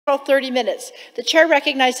30 minutes. The chair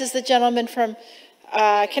recognizes the gentleman from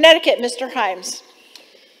Connecticut, Mr. Himes.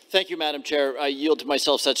 Thank you, Madam Chair. I yield to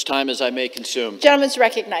myself such time as I may consume. Gentleman's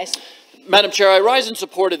recognized. Madam Chair, I rise in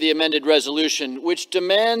support of the amended resolution, which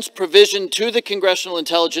demands provision to the Congressional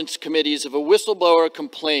Intelligence Committees of a whistleblower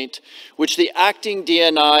complaint which the acting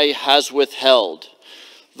DNI has withheld.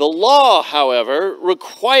 The law, however,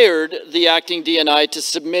 required the acting DNI to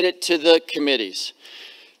submit it to the committees.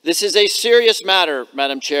 This is a serious matter,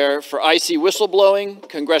 Madam Chair, for IC whistleblowing,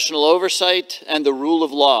 congressional oversight, and the rule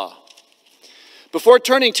of law. Before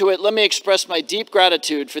turning to it, let me express my deep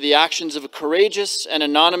gratitude for the actions of a courageous and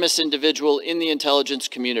anonymous individual in the intelligence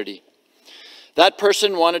community. That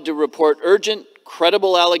person wanted to report urgent,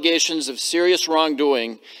 credible allegations of serious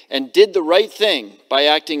wrongdoing and did the right thing by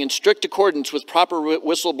acting in strict accordance with proper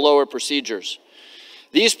whistleblower procedures.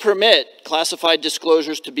 These permit classified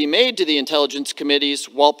disclosures to be made to the intelligence committees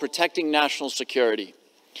while protecting national security.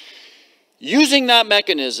 Using that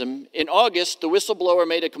mechanism, in August, the whistleblower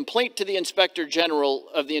made a complaint to the Inspector General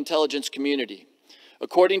of the intelligence community.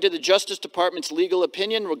 According to the Justice Department's legal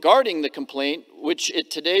opinion regarding the complaint, which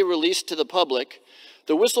it today released to the public,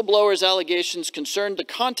 the whistleblower's allegations concerned the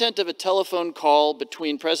content of a telephone call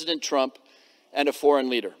between President Trump and a foreign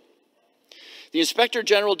leader. The Inspector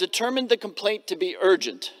General determined the complaint to be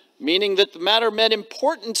urgent, meaning that the matter met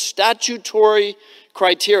important statutory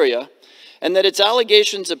criteria and that its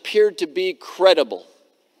allegations appeared to be credible.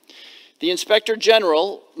 The Inspector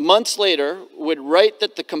General, months later, would write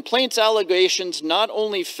that the complaint's allegations not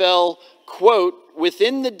only fell, quote,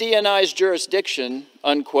 within the DNI's jurisdiction,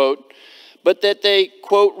 unquote, but that they,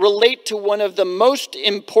 quote, relate to one of the most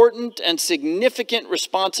important and significant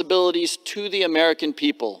responsibilities to the American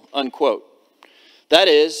people, unquote. That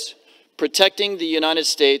is, protecting the United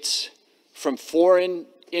States from foreign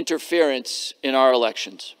interference in our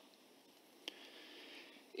elections.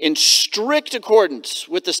 In strict accordance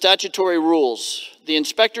with the statutory rules, the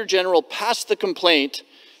Inspector General passed the complaint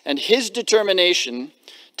and his determination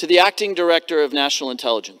to the Acting Director of National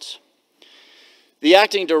Intelligence. The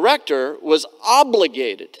Acting Director was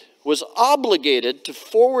obligated to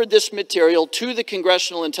forward this material to the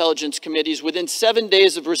Congressional Intelligence Committees within 7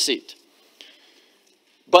 days of receipt.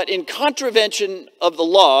 But in contravention of the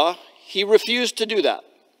law, he refused to do that.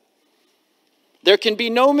 There can be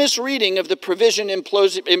no misreading of the provision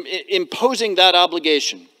imposing that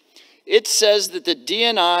obligation. It says that the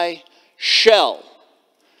DNI shall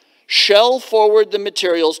forward the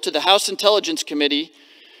materials to the House Intelligence Committee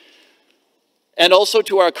and also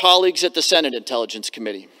to our colleagues at the Senate Intelligence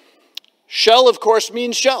Committee. Shall, of course,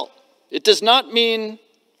 means shall. It does not mean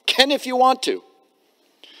can if you want to.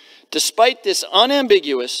 Despite this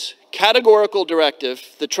unambiguous, categorical directive,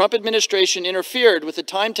 the Trump administration interfered with the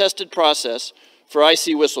time-tested process for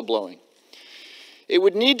IC whistleblowing. It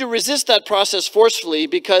would need to resist that process forcefully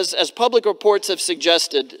because, as public reports have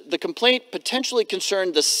suggested, the complaint potentially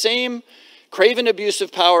concerned the same craven abuse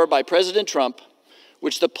of power by President Trump,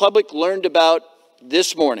 which the public learned about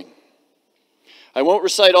this morning. I won't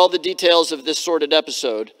recite all the details of this sordid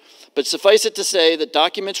episode, but suffice it to say that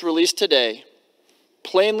documents released today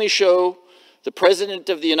plainly show the President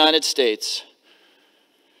of the United States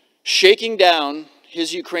shaking down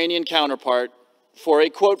his Ukrainian counterpart for a,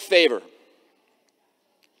 quote, favor.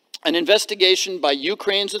 An investigation by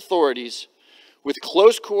Ukraine's authorities with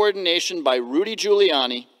close coordination by Rudy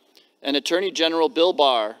Giuliani and Attorney General Bill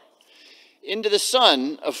Barr into the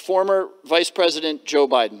son of former Vice President Joe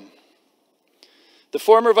Biden. The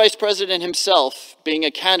former Vice President himself being a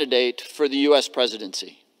candidate for the U.S.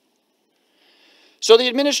 presidency. So the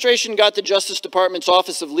administration got the Justice Department's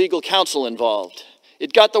Office of Legal Counsel involved.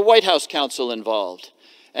 It got the White House counsel involved.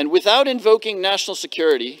 And without invoking national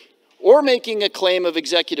security or making a claim of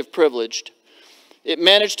executive privilege, it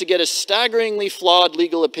managed to get a staggeringly flawed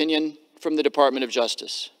legal opinion from the Department of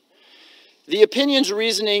Justice. The opinion's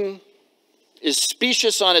reasoning is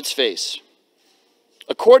specious on its face.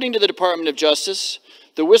 According to the Department of Justice,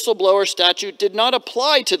 the whistleblower statute did not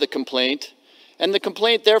apply to the complaint, and the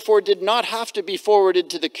complaint therefore did not have to be forwarded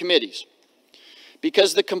to the committees,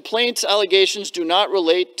 because the complaint's allegations do not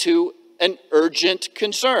relate to an urgent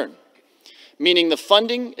concern, meaning the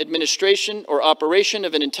funding, administration, or operation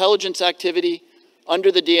of an intelligence activity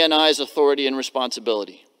under the DNI's authority and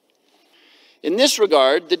responsibility. In this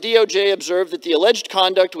regard, the DOJ observed that the alleged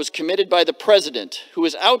conduct was committed by the President, who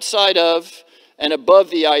is outside of and above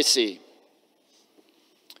the IC.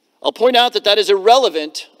 I'll point out that that is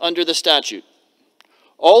irrelevant under the statute.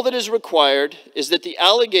 All that is required is that the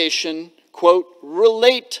allegation, quote,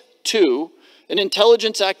 relate to an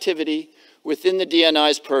intelligence activity within the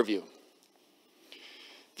DNI's purview.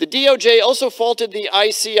 The DOJ also faulted the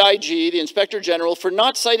ICIG, the Inspector General, for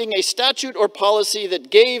not citing a statute or policy that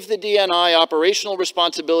gave the DNI operational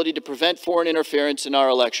responsibility to prevent foreign interference in our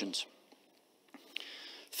elections.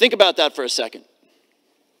 Think about that for a second.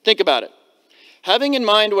 Think about it. Having in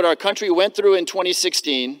mind what our country went through in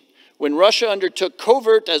 2016, when Russia undertook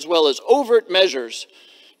covert as well as overt measures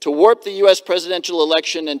to warp the US presidential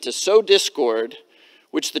election and to sow discord,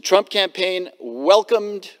 which the Trump campaign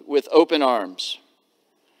welcomed with open arms.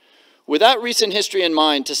 With that recent history in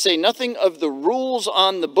mind, to say nothing of the rules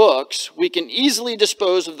on the books, we can easily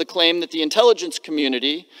dispose of the claim that the intelligence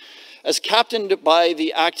community, as captained by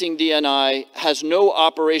the acting DNI, has no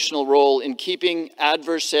operational role in keeping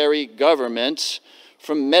adversary governments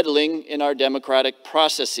from meddling in our democratic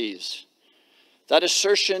processes. That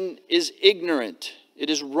assertion is ignorant, it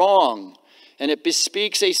is wrong, and it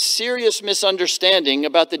bespeaks a serious misunderstanding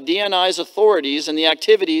about the DNI's authorities and the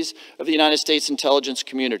activities of the United States intelligence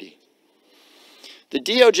community. The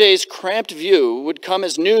DOJ's cramped view would come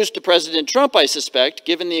as news to President Trump, I suspect,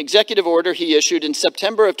 given the executive order he issued in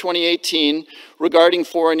September of 2018 regarding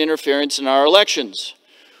foreign interference in our elections,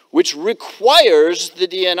 which requires the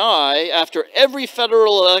DNI, after every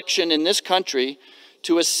federal election in this country,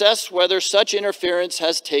 to assess whether such interference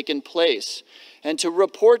has taken place and to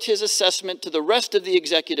report his assessment to the rest of the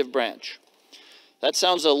executive branch. That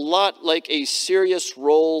sounds a lot like a serious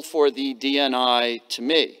role for the DNI to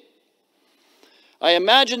me. I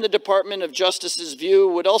imagine the Department of Justice's view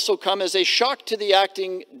would also come as a shock to the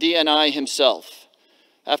acting DNI himself.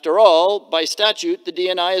 After all, by statute, the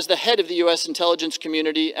DNI is the head of the U.S. intelligence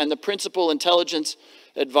community and the principal intelligence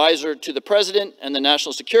advisor to the President and the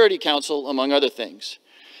National Security Council, among other things.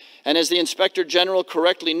 And as the Inspector General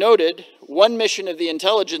correctly noted, one mission of the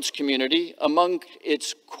intelligence community, among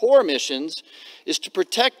its core missions, is to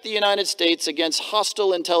protect the United States against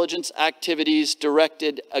hostile intelligence activities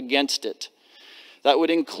directed against it. That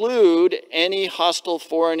would include any hostile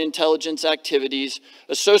foreign intelligence activities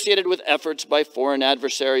associated with efforts by foreign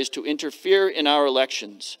adversaries to interfere in our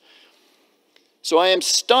elections. So I am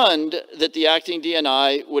stunned that the acting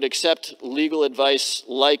DNI would accept legal advice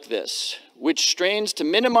like this, which strains to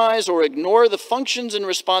minimize or ignore the functions and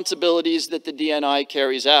responsibilities that the DNI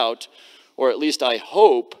carries out, or at least I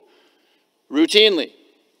hope, routinely.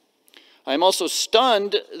 I am also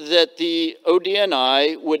stunned that the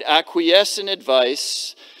ODNI would acquiesce in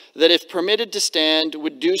advice that, if permitted to stand,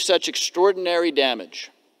 would do such extraordinary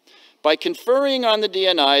damage. By conferring on the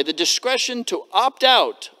DNI the discretion to opt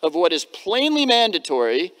out of what is plainly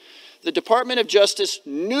mandatory, the Department of Justice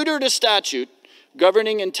neutered a statute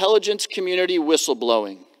governing intelligence community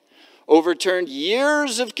whistleblowing, overturned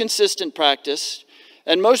years of consistent practice,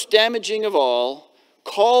 and most damaging of all,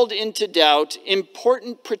 called into doubt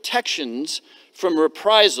important protections from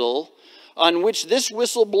reprisal on which this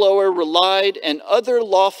whistleblower relied and other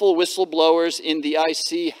lawful whistleblowers in the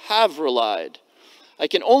IC have relied. I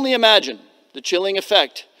can only imagine the chilling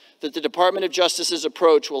effect that the Department of Justice's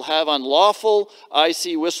approach will have on lawful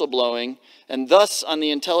IC whistleblowing and thus on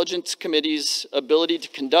the Intelligence Committee's ability to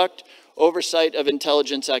conduct oversight of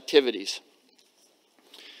intelligence activities.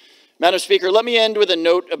 Madam Speaker, let me end with a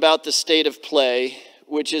note about the state of play,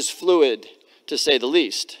 which is fluid, to say the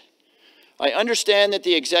least. I understand that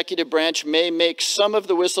the executive branch may make some of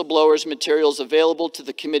the whistleblowers' materials available to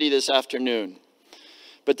the committee this afternoon,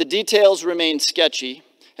 but the details remain sketchy,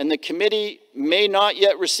 and the committee may not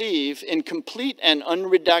yet receive, in complete and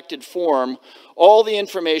unredacted form, all the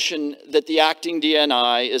information that the acting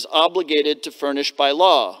DNI is obligated to furnish by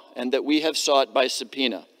law and that we have sought by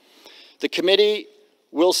subpoena. The committee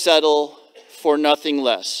will settle for nothing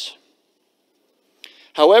less.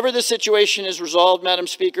 However the situation is resolved, Madam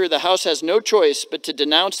Speaker, the House has no choice but to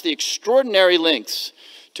denounce the extraordinary lengths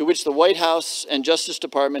to which the White House and Justice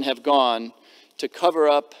Department have gone to cover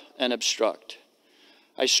up and obstruct.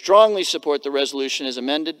 I strongly support the resolution as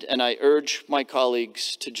amended, and I urge my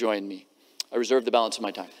colleagues to join me. I reserve the balance of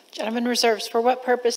my time. Gentleman reserves for what purpose?